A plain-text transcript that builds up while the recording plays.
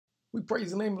We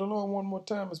praise the name of the Lord one more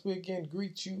time as we again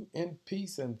greet you in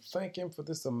peace and thank Him for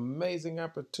this amazing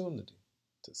opportunity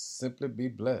to simply be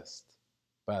blessed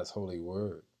by His holy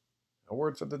word. Our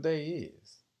word for the day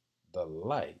is the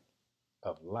light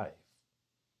of life.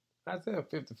 Isaiah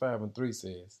 55:3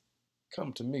 says,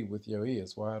 "Come to me with your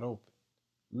ears wide open.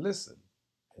 Listen,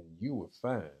 and you will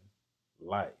find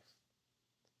life."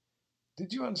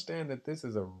 Did you understand that this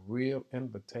is a real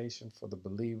invitation for the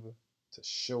believer to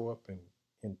show up and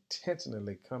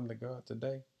intentionally come to God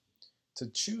today? To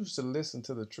choose to listen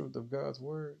to the truth of God's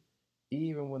word,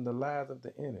 even when the lies of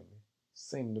the enemy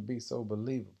seem to be so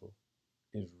believable,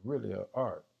 is really an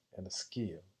art and a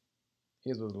skill.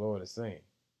 Here's what the Lord is saying: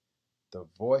 the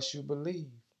voice you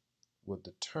believe will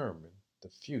determine the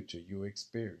future you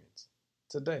experience.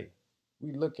 Today,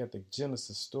 we look at the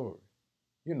Genesis story.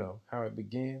 You know how it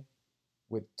began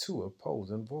with two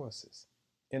opposing voices.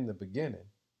 In the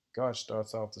beginning, God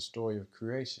starts off the story of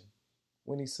creation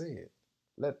when He said,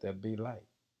 "Let there be light."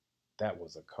 That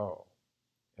was a call.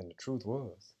 And the truth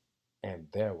was,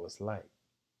 and there was light.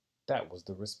 That was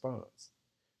the response.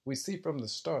 We see from the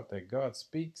start that God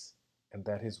speaks and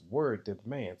that His word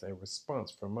demands a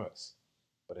response from us.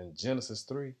 But in Genesis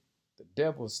 3, the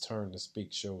devil's turn to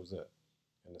speak shows up,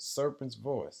 and the serpent's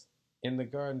voice in the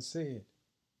garden said,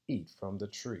 "Eat from the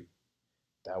tree."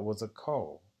 That was a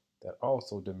call that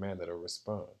also demanded a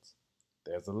response.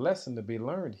 There's a lesson to be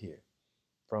learned here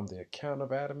from the account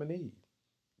of Adam and Eve.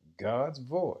 God's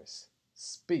voice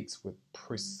speaks with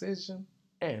precision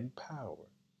and power,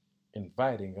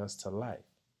 inviting us to life.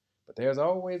 But there's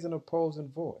always an opposing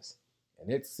voice,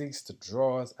 and it seeks to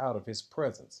draw us out of His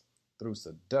presence through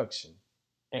seduction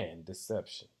and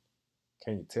deception.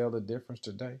 Can you tell the difference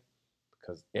today?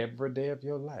 Because every day of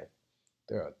your life,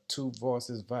 there are two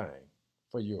voices vying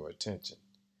for your attention,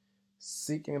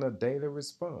 seeking a daily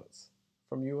response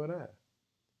from you and I.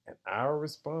 And our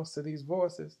response to these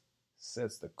voices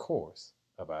sets the course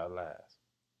of our lives.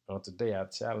 On today, I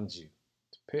challenge you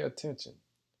to pay attention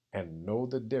and know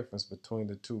the difference between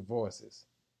the two voices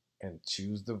and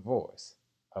choose the voice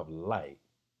of light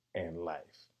and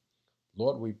life.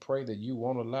 Lord, we pray that you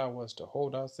won't allow us to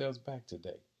hold ourselves back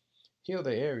today. Heal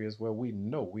the areas where we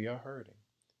know we are hurting,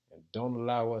 and don't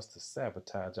allow us to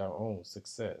sabotage our own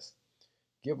success.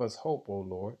 Give us hope, O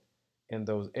Lord, in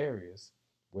those areas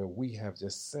where we have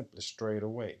just simply strayed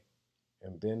away.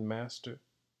 And then, Master,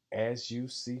 as you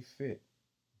see fit,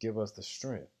 give us the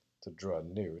strength to draw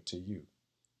nearer to you.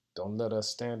 Don't let us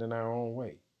stand in our own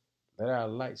way. Let our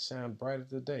light shine brighter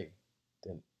today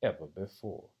than ever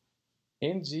before.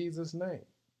 In Jesus' name,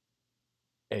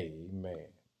 amen.